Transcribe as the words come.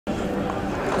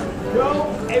Go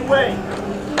away.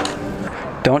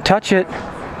 Don't touch it.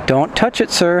 Don't touch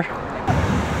it, sir.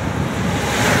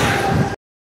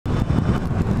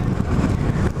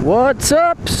 What's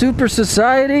up, Super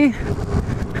Society?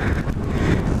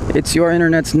 It's your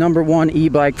internet's #1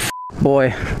 e-bike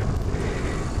boy.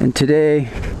 And today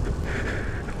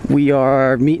we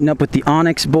are meeting up with the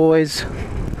ONYX boys.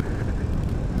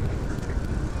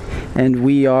 And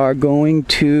we are going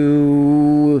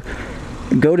to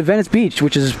go to Venice Beach,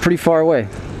 which is pretty far away.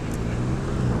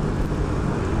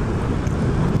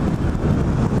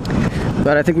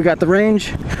 But I think we got the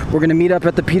range. We're gonna meet up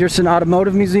at the Peterson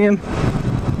Automotive Museum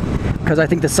because I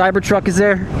think the Cybertruck is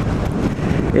there.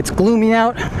 It's gloomy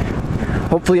out.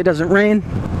 Hopefully it doesn't rain.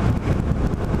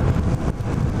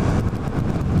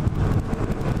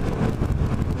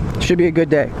 Should be a good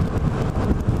day.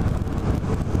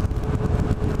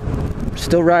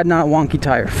 Still riding on a wonky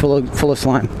tire, full of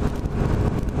slime.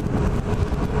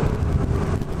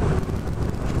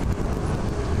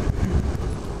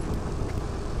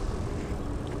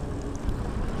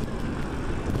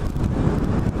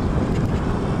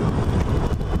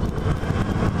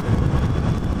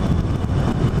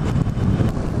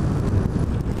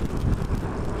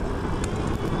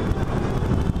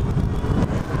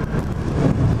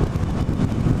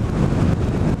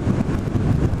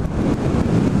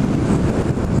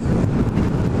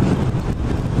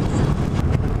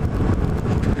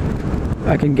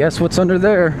 I can guess what's under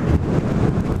there.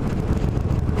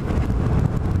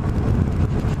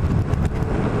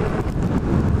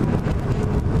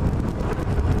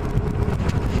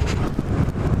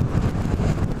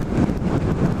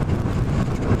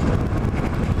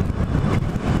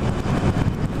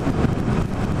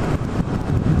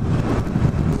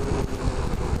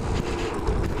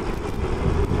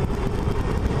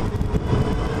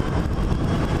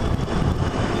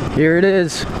 Here it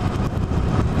is.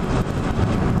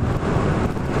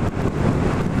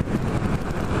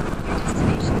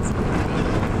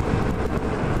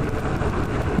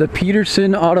 The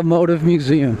Peterson Automotive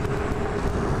Museum.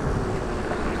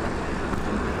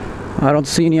 I don't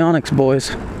see any ONYX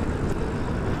boys.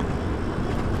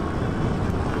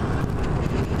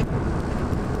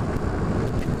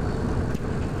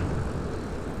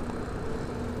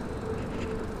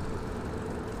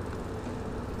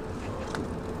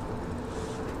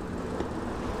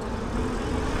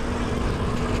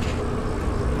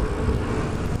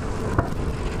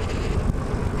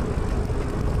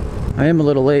 I am a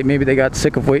little late. Maybe they got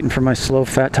sick of waiting for my slow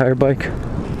fat tire bike.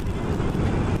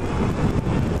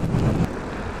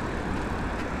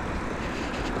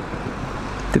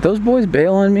 Did those boys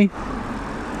bail on me?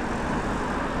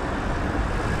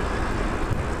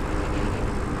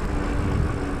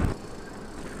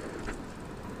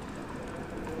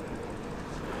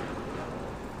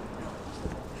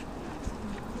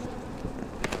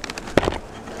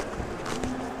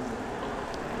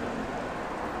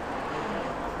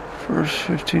 First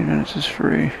 15 minutes is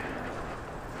free.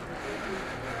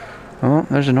 Oh,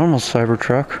 there's a normal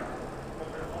Cybertruck.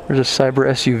 There's a Cyber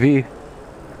SUV.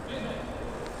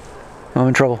 I'm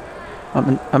in trouble.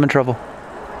 I'm in trouble. We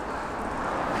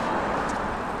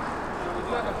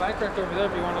do have a bike rack over there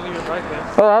if you want to leave your bike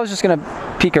there. Oh, I was just gonna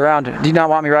peek around. Do you not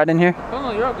want me riding here? Oh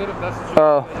no, you're all good if that's what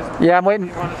Oh, yeah, I'm waiting.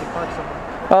 you wanted to park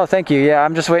somewhere. Oh, thank you. Yeah,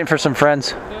 I'm just waiting for some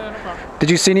friends. Yeah, no problem.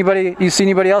 Did you see anybody? You see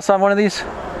anybody else on one of these?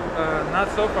 Not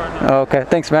so far, no. Oh, okay,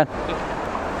 thanks, man.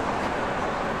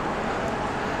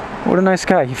 What a nice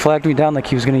guy. He flagged me down like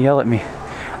he was gonna yell at me.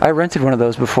 I rented one of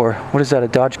those before. What is that? A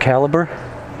Dodge Caliber?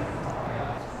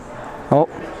 Oh.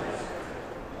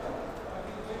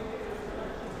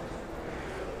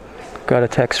 Got a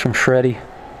text from Shreddy.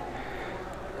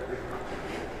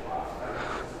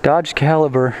 Dodge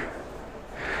Caliber.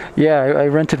 Yeah, I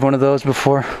rented one of those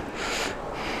before.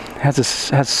 Has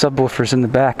subwoofers in the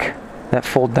back that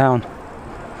fold down.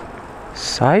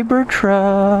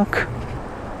 Cybertruck.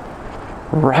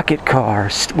 Rocket car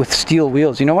with steel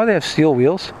wheels. You know why they have steel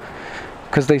wheels?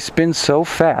 Because they spin so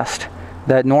fast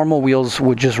that normal wheels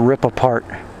would just rip apart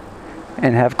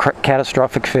and have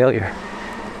catastrophic failure.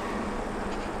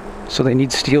 So they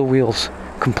need steel wheels,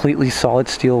 completely solid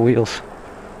steel wheels.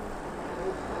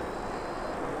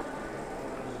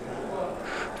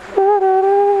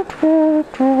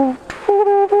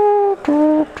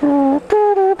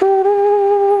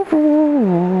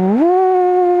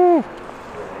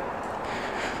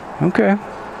 Okay.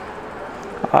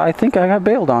 I think I got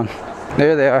bailed on.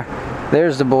 There they are.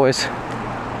 There's the boys.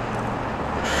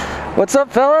 What's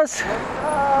up, fellas?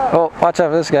 Oh, watch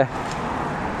out for this guy.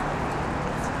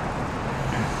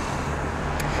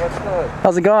 What's good?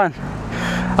 How's it going?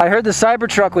 I heard the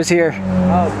Cybertruck was here.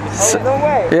 Oh, no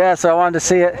way. Yeah, so I wanted to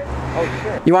see it. Oh,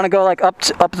 shit. You want to go like up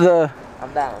the?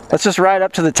 I'm down. Let's just ride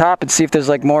up to the top and see if there's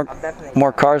like more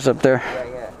cars up there.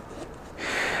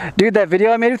 Yeah. Dude, that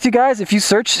video I made with you guys, if you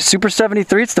search Super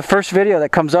 73, it's the first video that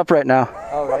comes up right now.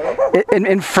 Oh,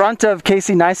 really? In front of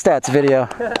Casey Neistat's video.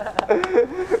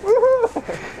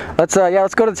 Let's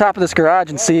go to the top of this garage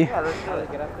and see. Yeah,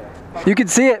 let's get up there. You can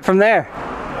see it from there.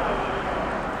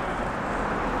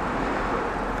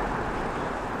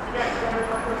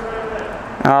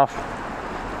 Oh.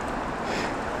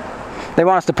 They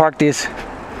want us to park these.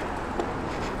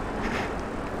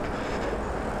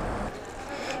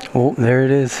 Oh, there it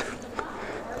is.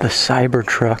 The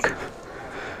Cybertruck.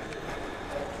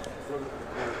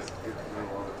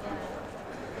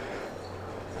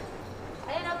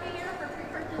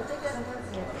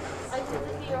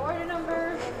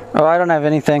 Oh, I don't have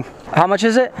anything. How much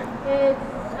is it?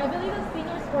 I believe it's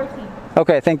seniors 14.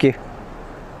 Okay, thank you.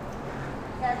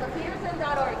 Yeah, so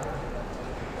Peterson.org.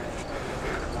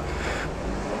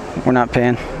 We're not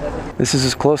paying. This is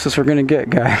as close as we're gonna get,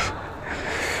 guys.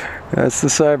 That's the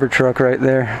Cybertruck right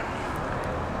there.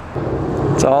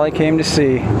 That's all I came to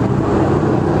see.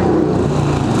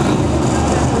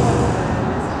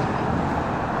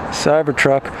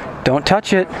 Cybertruck. Don't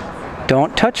touch it.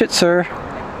 Don't touch it, sir.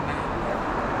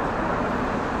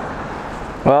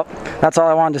 Well, that's all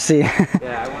I wanted to see. Yeah,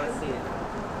 I want to see it.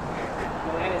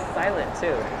 And it's silent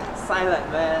too.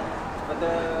 Silent, man. But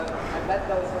I bet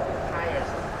those tires.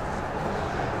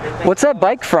 What's that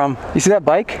bike from? You see that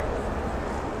bike?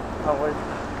 Oh, what?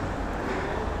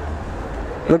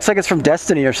 It looks like it's from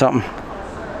Destiny or something.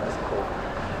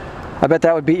 I bet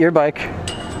that would beat your bike.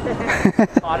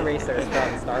 Pod Racers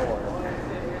from Star Wars.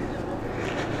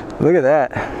 Look at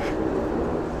that.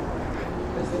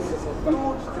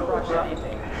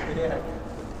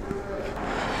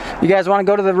 You guys want to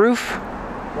go to the roof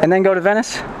and then go to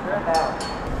Venice?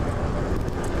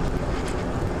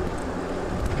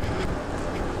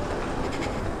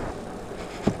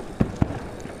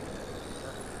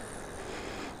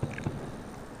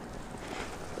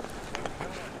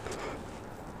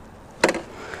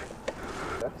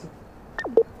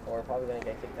 We're probably gonna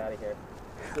get kicked out of here.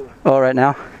 Oh, right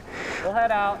now? We'll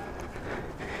head out.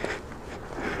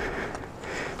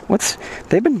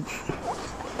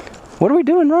 What are we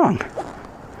doing wrong?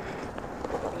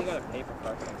 You gotta pay for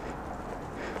parking.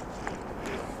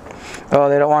 Oh,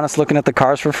 they don't want us looking at the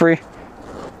cars for free?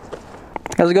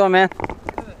 How's it going, man? You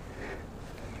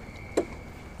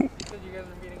said you guys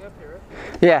are meeting up here, right?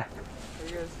 Yeah. Are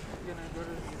you guys gonna go to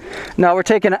the museum? No,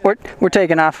 we're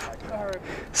taking off. Alright.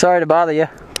 Sorry to bother you.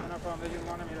 No problem. They just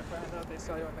wanted me to find out they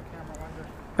saw you on the camera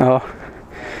wonder. Oh.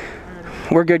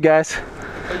 We're good, guys. So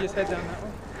you just head down that way?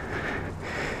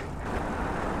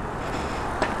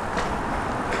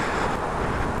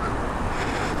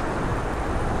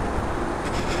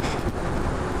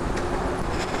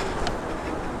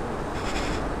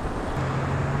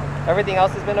 Everything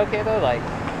else has been okay though, like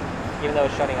even though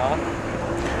it's shutting off.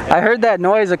 I heard that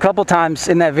noise a couple times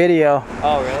in that video.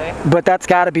 Oh really? But that's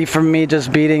got to be from me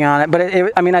just beating on it.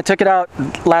 But I mean, I took it out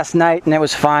last night and it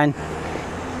was fine.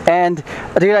 And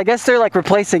dude, I guess they're like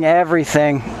replacing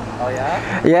everything. Oh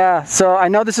yeah? Yeah, so I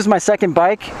know this is my second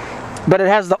bike, but it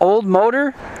has the old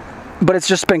motor, but it's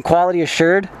just been quality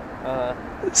assured.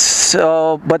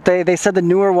 So, but they said the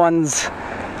newer ones,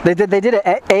 they did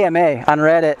an AMA on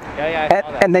Reddit. Yeah, I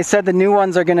saw that. And they said the new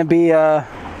ones are going to be a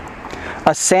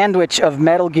sandwich of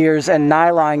metal gears and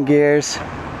nylon gears.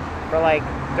 For like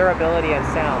durability and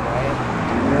sound,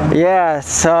 right? Yeah,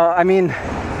 so I mean,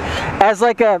 as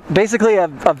like basically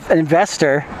an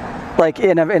investor, like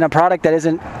in a product that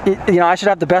isn't, you know, I should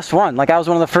have the best one. Like I was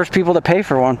one of the first people to pay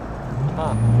for one.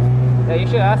 Huh. Yeah, you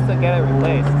should ask to get it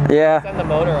replaced. Yeah. Send the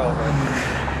motor over.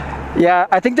 Yeah,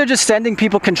 I think they're just sending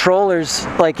people controllers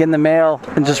like in the mail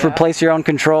and just replace your own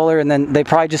controller, and then they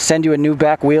probably just send you a new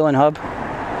back wheel and hub.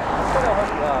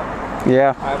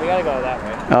 Yeah. Alright, we gotta go that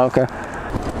way. Oh, okay.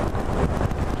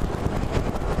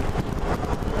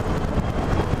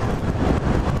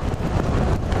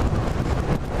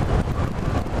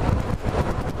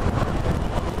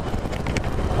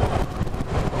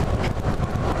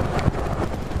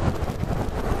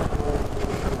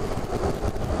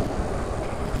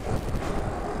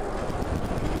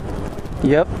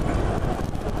 Yep.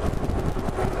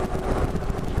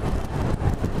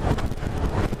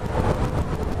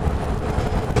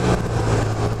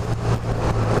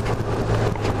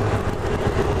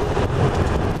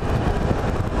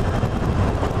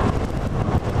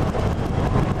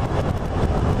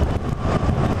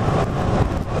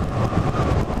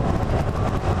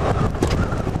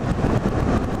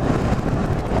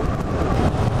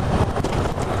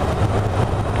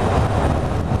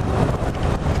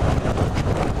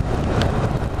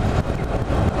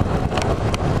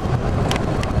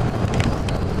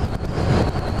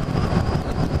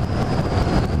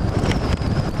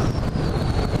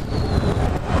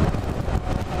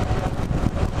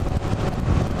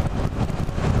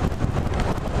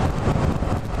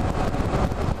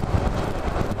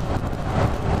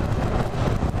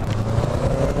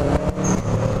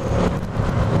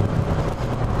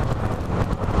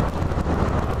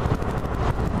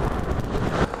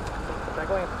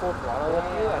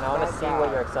 level with you, and I want to see what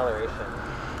your acceleration.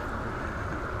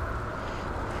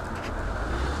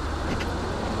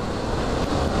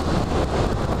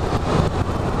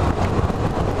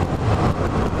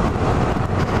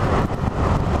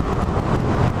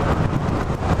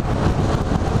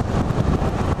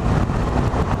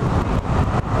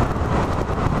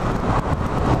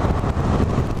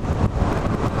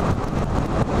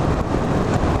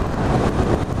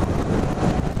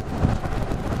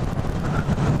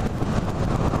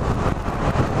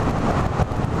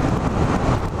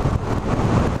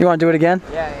 You want to do it again?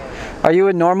 Yeah. Are you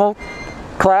in normal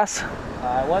class?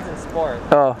 I was in sport.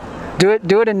 Oh, do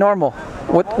it in normal.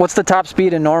 What's the top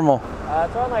speed in normal?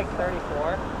 It's around like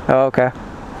 34. Oh, okay.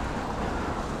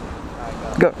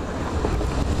 Alright, Go.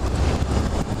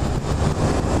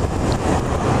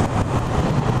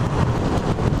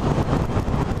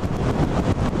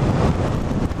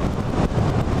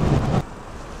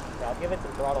 Yeah, I'll give it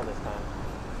some throttle this time.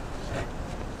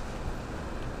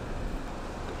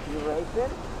 You racing?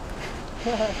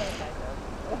 Or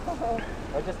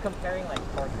just comparing like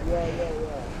torque. Yeah. Hey,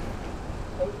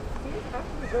 he's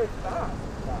actually very fast.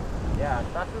 Yeah, it's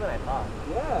faster than I thought.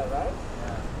 Yeah, right?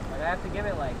 Yeah. Like I have to give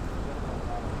it like.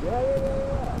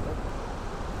 Yeah.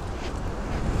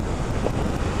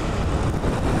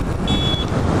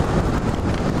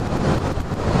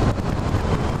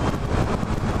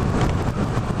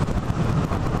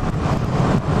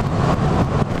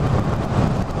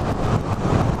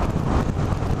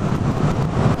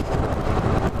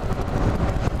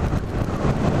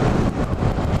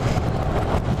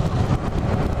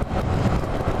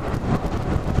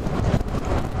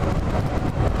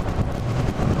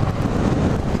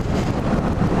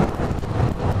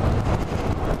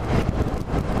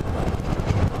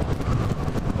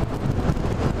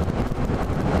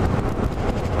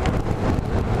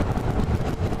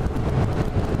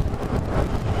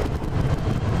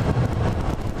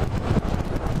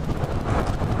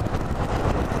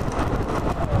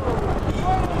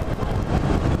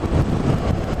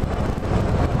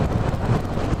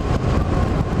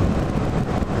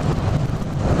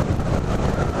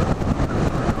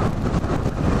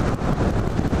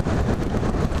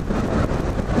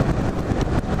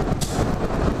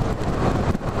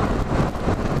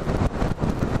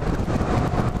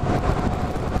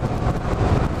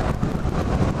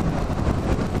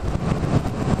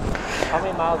 How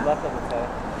many miles left of it,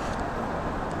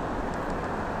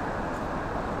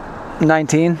 say?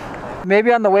 19.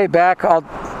 Maybe on the way back, I'll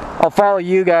follow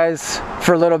you guys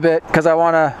for a little bit because I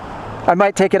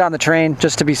might take it on the train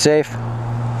just to be safe.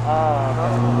 I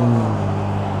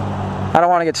don't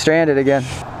want to get stranded again.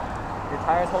 Your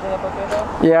tires holding up okay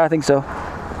though? Yeah, I think so.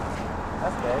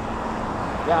 That's good.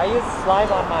 Yeah, I used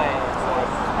slime on my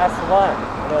S1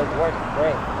 and it worked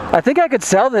great. I think I could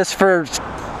sell this for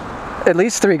at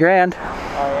least $3 grand.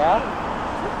 Oh yeah?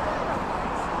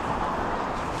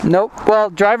 Nope. Well,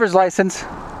 driver's license.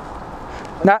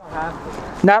 Not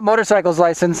motorcycle's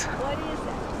license. What is it?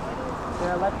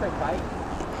 They're electric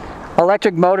bikes.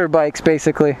 Electric motorbikes,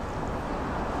 basically.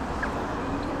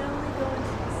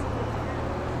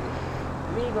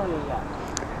 Legally, yeah.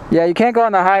 Yeah, you can't go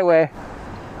on the highway.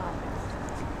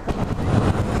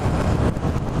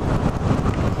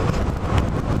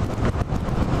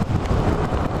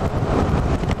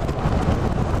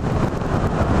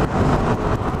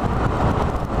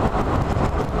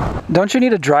 Don't you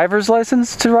need a driver's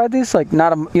license to ride these? Like, you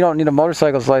don't need a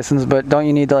motorcycle's license, but don't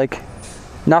you need like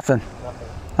nothing?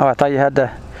 Oh, I thought you had to.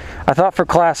 I thought for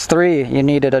class 3 you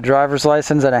needed a driver's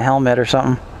license and a helmet or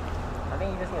something. I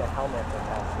think you just need a helmet for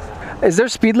class 3. Is there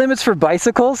speed limits for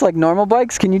bicycles, like normal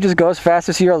bikes? Can you just go as fast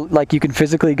as you can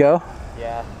physically go?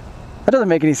 Yeah. That doesn't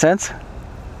make any sense.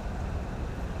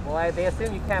 Well, they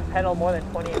assume you can't pedal more than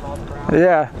 28 miles per hour.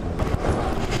 Yeah.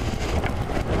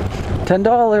 $10.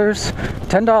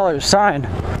 $10. Sign.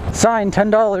 Sign.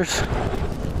 $10.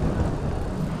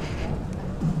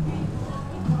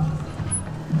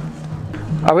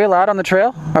 Are we allowed on the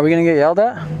trail? Are we gonna get yelled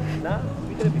at? No,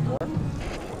 we did it before.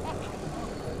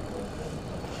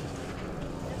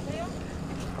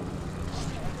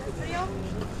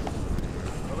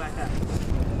 Go back up.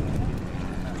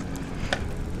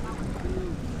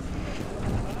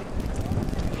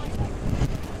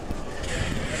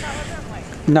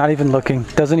 Not even looking.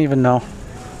 Doesn't even know.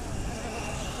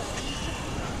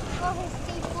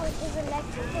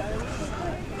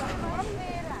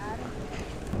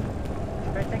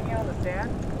 Try taking it on the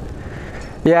sand?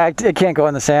 Yeah, it can't go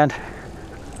in the sand.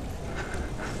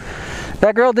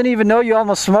 That girl didn't even know you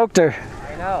almost smoked her.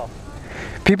 I know.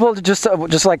 People just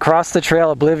like cross the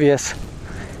trail oblivious.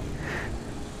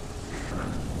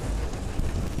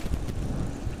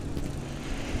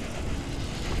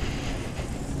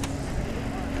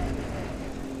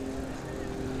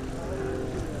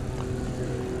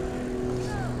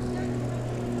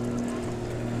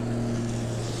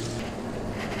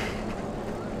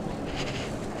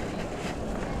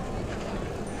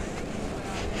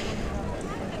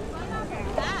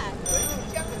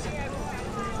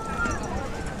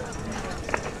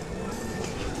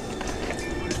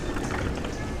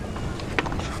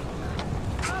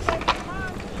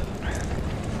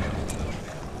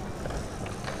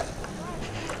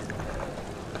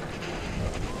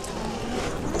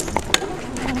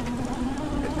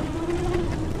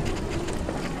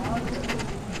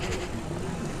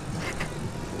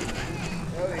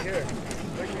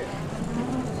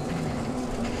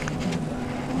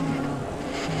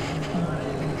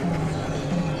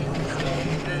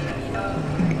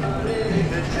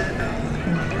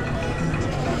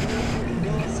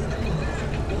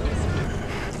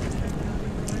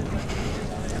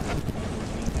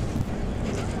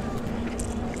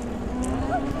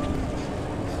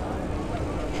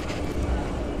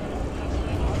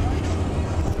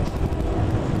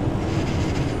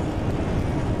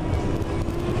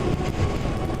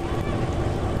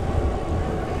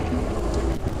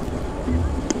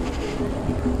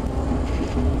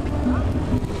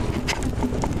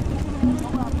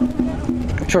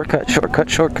 Shortcut, shortcut,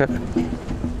 shortcut.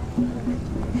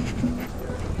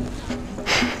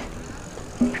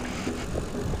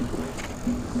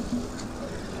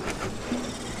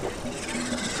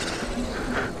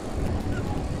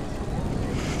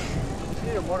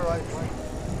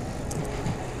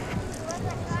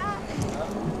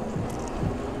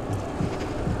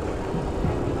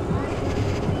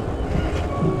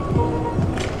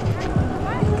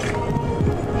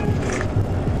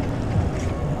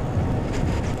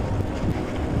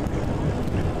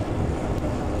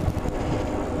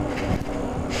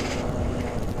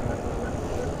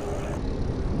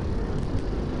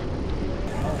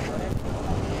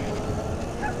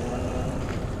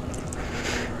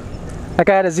 That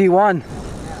guy had a Z1.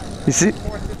 You see?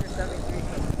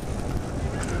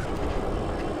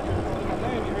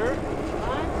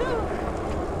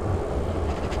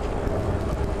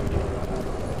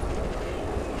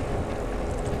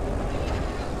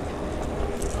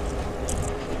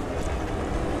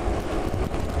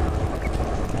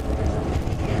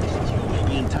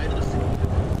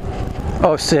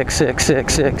 Oh, sick, sick, sick,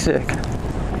 sick, sick.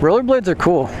 Rollerblades are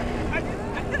cool.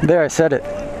 There, I said it.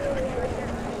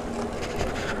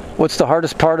 What's the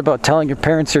hardest part about telling your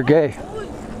parents you're gay?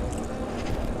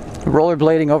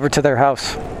 Rollerblading over to their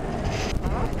house.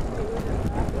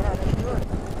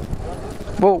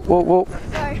 Whoa, whoa, whoa.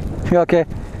 Sorry. You okay?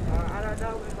 I don't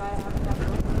know if I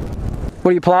have What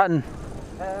are you plotting?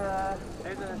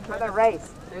 there's a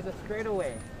race. There's a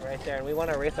straightaway right there, and we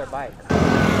want to race our bikes.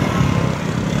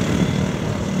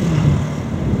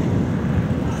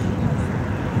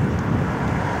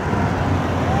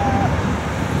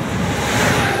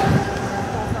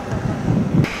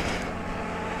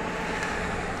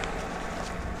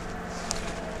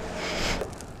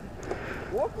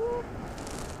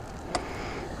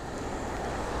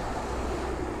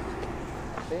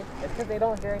 See? It's because they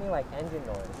don't hear any like engine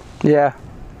noise. Yeah.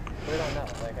 We don't know.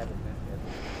 Like I just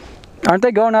Aren't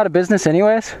they going out of business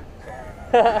anyways?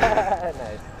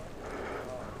 Nice.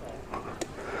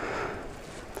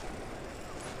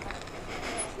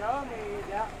 Show me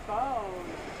that phone.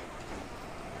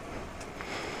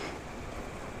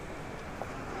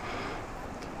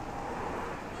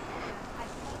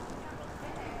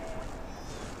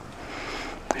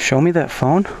 Show me that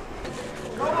phone?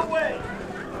 Go away!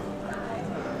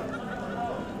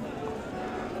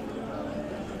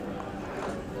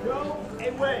 Go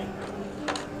away!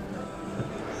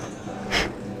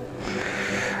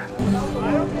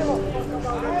 I don't give a fuck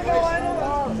about that. I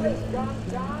know.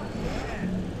 John.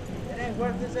 It ain't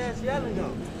worth his ass yelling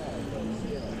though.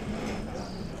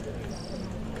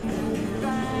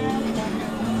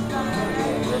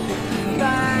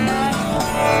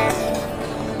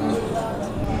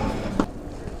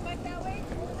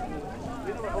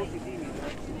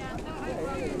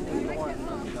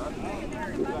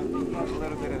 A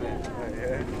little bit of that.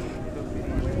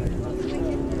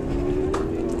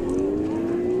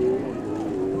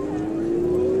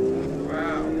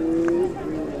 Wow.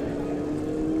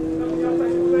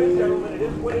 It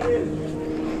is what it is.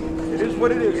 It is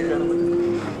what it is, gentlemen.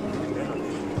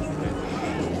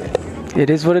 It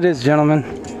is what it is, gentlemen.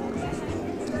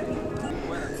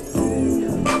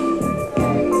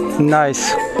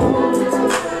 Nice.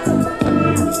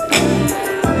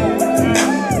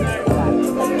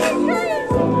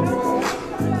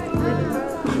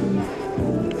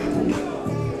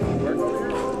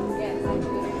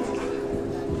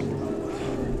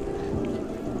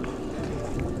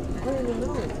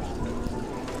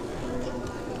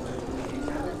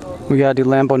 We gotta do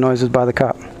Lambo noises by the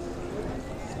cop.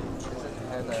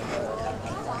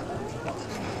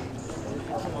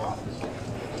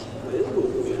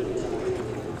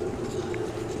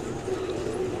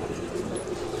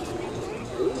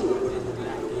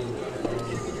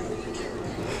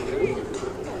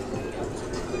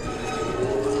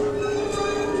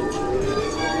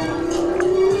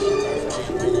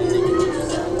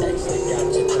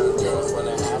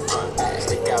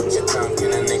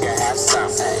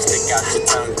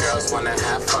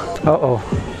 Uh-oh.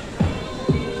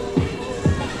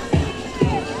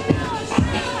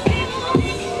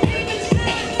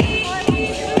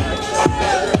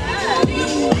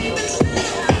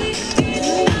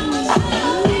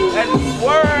 That's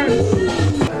word.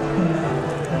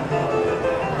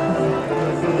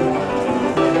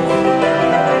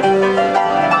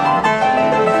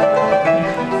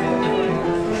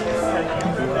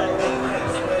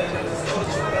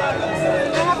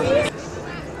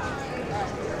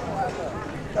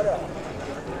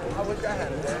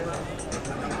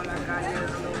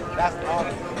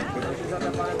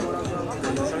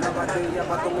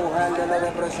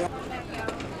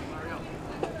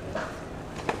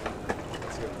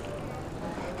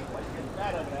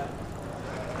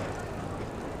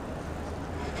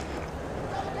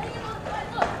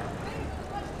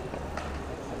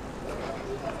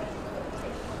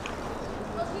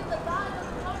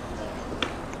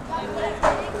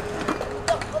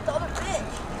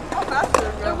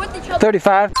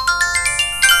 35.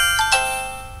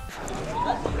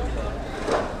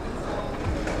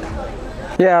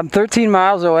 Yeah, I'm 13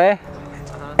 miles away,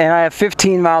 and I have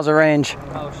 15 miles of range.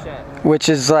 Oh shit. Which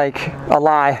is like a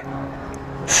lie.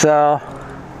 So,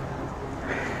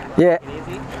 yeah.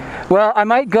 Well, I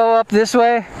might go up this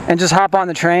way and just hop on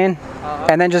the train,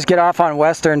 and then just get off on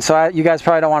Western. So you guys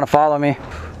probably don't want to follow me.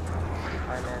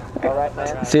 All right,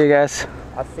 man. See you guys.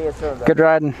 I'll see you soon. Good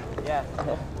riding. Yeah.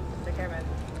 Take care, man.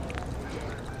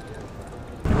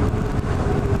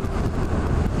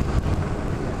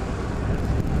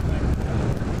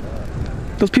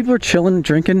 Those people are chilling,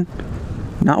 drinking,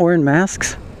 not wearing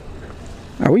masks.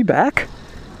 Are we back?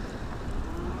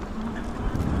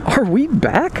 Are we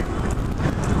back?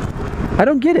 I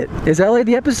don't get it. Is LA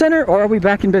the epicenter, or are we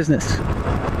back in business?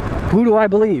 Who do I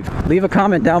believe? Leave a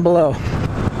comment down below.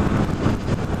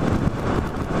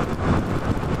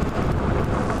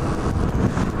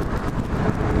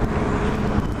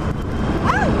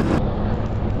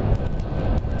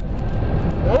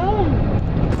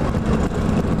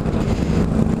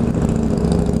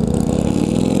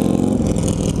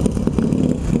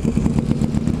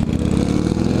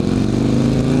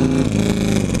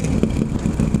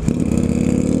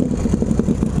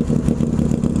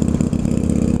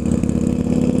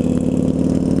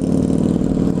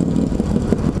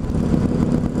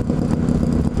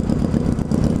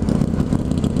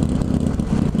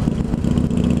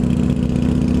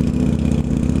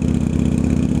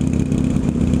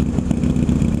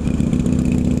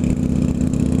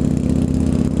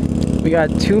 We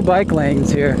got 2 bike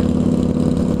lanes here.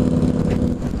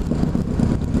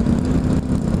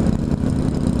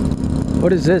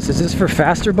 What is this? Is this for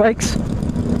faster bikes?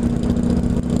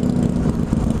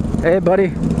 Hey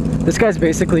buddy, this guy's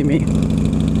basically me.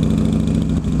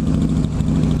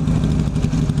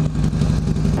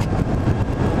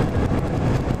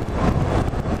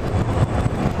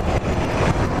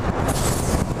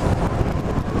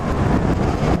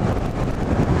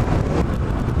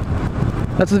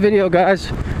 That's the video, guys.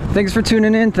 Thanks for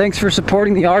tuning in. Thanks for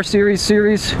supporting the R series.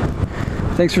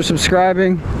 Thanks for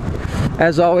subscribing.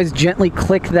 As always, gently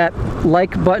click that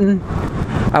like button.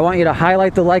 I want you to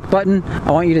highlight the like button.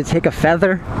 I want you to take a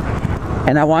feather,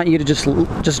 and I want you to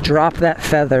just drop that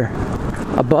feather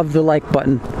above the like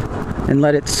button and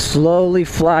let it slowly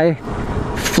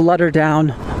flutter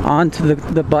down onto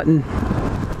the button.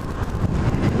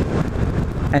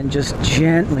 And just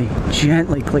gently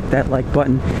click that like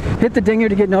button. Hit the dinger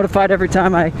to get notified every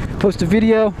time I post a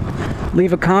video.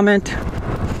 Leave a comment.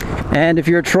 And if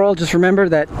you're a troll, just remember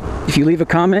that if you leave a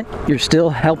comment, you're still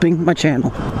helping my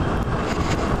channel.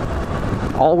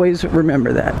 Always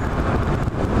remember that.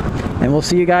 And we'll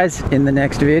see you guys in the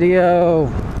next video.